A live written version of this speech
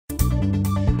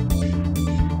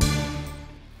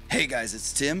Hey guys,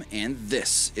 it's Tim, and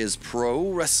this is Pro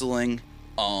Wrestling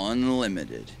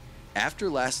Unlimited. After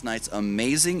last night's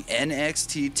amazing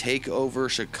NXT Takeover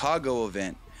Chicago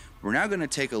event, we're now going to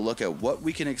take a look at what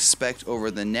we can expect over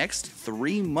the next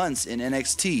 3 months in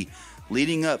NXT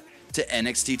leading up to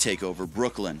NXT Takeover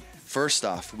Brooklyn. First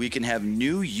off, we can have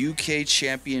new UK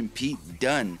champion Pete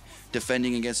Dunne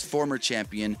defending against former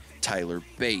champion Tyler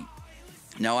Bate.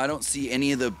 Now, I don't see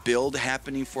any of the build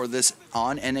happening for this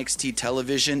on NXT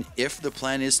television if the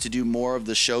plan is to do more of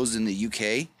the shows in the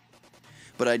UK,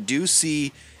 but I do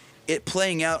see it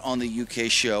playing out on the UK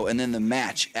show and then the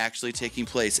match actually taking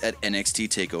place at NXT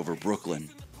TakeOver Brooklyn.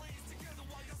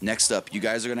 Next up, you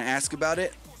guys are going to ask about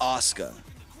it, Asuka.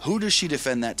 Who does she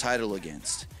defend that title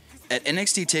against? At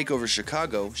NXT TakeOver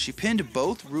Chicago, she pinned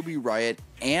both Ruby Riott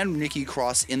and Nikki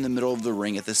Cross in the middle of the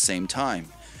ring at the same time.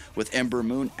 With Ember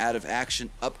Moon out of action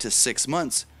up to 6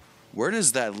 months, where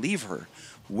does that leave her?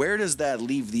 Where does that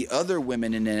leave the other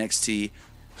women in NXT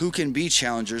who can be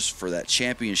challengers for that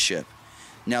championship?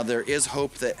 Now, there is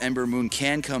hope that Ember Moon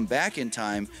can come back in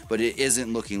time, but it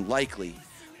isn't looking likely.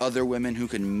 Other women who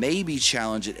can maybe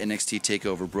challenge at NXT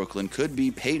TakeOver Brooklyn could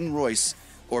be Peyton Royce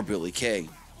or Billie Kay.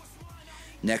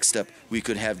 Next up, we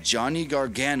could have Johnny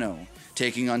Gargano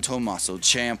taking on Tommaso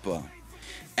Ciampa.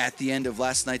 At the end of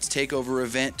last night's TakeOver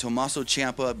event, Tommaso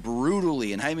Ciampa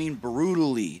brutally, and I mean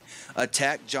brutally,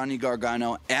 attacked Johnny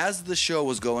Gargano as the show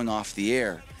was going off the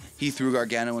air. He threw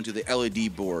Gargano into the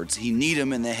LED boards, he kneed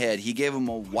him in the head, he gave him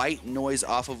a white noise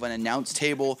off of an announce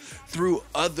table through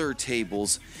other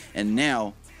tables, and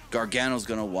now Gargano's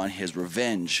going to want his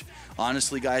revenge.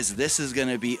 Honestly, guys, this is going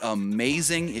to be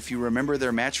amazing. If you remember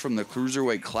their match from the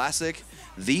Cruiserweight Classic,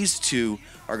 these two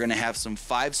are going to have some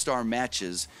 5-star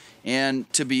matches.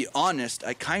 And to be honest,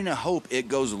 I kind of hope it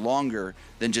goes longer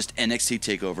than just NXT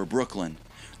TakeOver Brooklyn.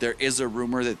 There is a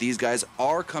rumor that these guys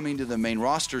are coming to the main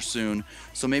roster soon,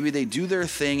 so maybe they do their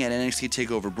thing at NXT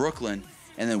TakeOver Brooklyn,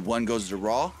 and then one goes to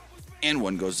Raw and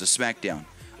one goes to SmackDown.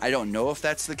 I don't know if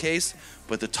that's the case,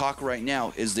 but the talk right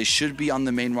now is they should be on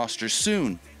the main roster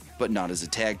soon, but not as a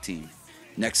tag team.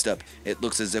 Next up, it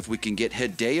looks as if we can get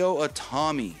Hideo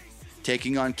Itami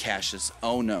taking on Cassius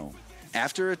Ohno.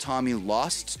 After Itami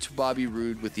lost to Bobby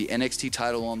Roode with the NXT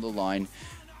title on the line,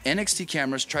 NXT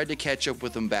cameras tried to catch up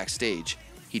with him backstage.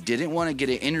 He didn't want to get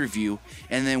an interview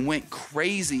and then went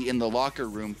crazy in the locker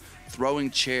room,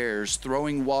 throwing chairs,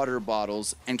 throwing water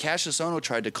bottles, and Cassius Ohno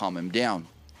tried to calm him down.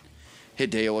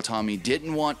 Hideo Itami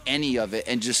didn't want any of it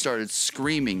and just started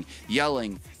screaming,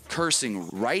 yelling, cursing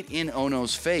right in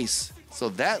Ohno's face. So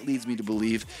that leads me to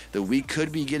believe that we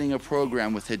could be getting a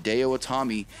program with Hideo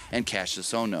Itami and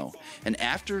Cassius Ohno. And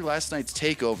after last night's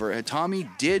TakeOver, Itami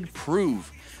did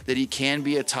prove that he can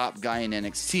be a top guy in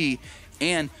NXT,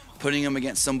 and putting him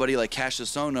against somebody like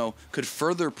Cassius Ohno could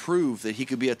further prove that he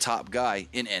could be a top guy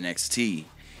in NXT.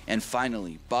 And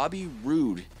finally, Bobby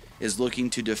Roode is looking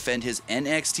to defend his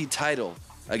NXT title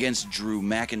against Drew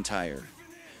McIntyre.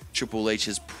 Triple H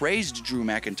has praised Drew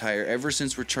McIntyre ever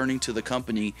since returning to the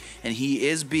company, and he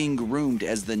is being groomed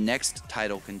as the next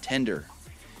title contender.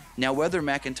 Now, whether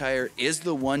McIntyre is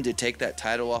the one to take that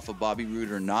title off of Bobby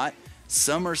Roode or not,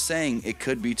 some are saying it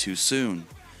could be too soon.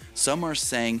 Some are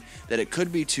saying that it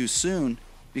could be too soon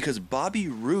because Bobby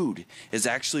Roode is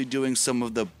actually doing some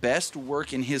of the best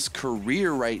work in his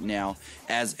career right now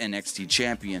as NXT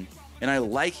champion. And I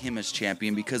like him as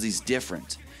champion because he's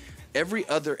different. Every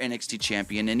other NXT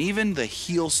champion, and even the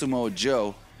heel Samoa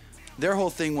Joe, their whole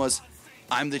thing was,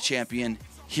 I'm the champion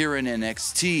here in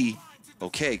NXT.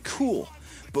 Okay, cool.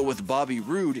 But with Bobby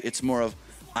Roode, it's more of,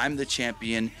 I'm the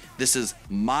champion, this is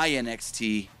my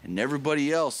NXT, and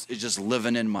everybody else is just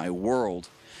living in my world.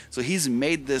 So he's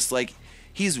made this like,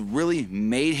 he's really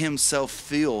made himself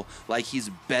feel like he's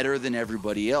better than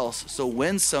everybody else. So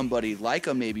when somebody like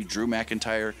a maybe Drew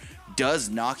McIntyre does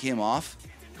knock him off,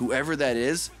 whoever that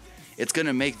is, it's going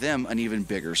to make them an even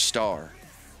bigger star.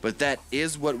 But that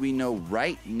is what we know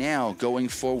right now going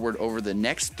forward over the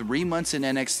next 3 months in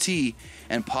NXT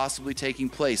and possibly taking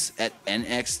place at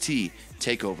NXT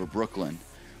TakeOver Brooklyn.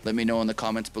 Let me know in the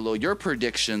comments below your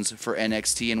predictions for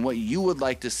NXT and what you would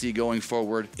like to see going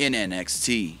forward in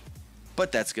NXT.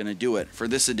 But that's going to do it for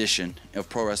this edition of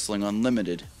Pro Wrestling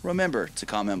Unlimited. Remember to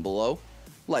comment below,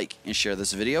 like and share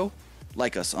this video,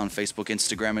 like us on Facebook,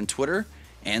 Instagram, and Twitter,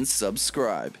 and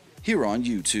subscribe here on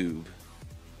YouTube.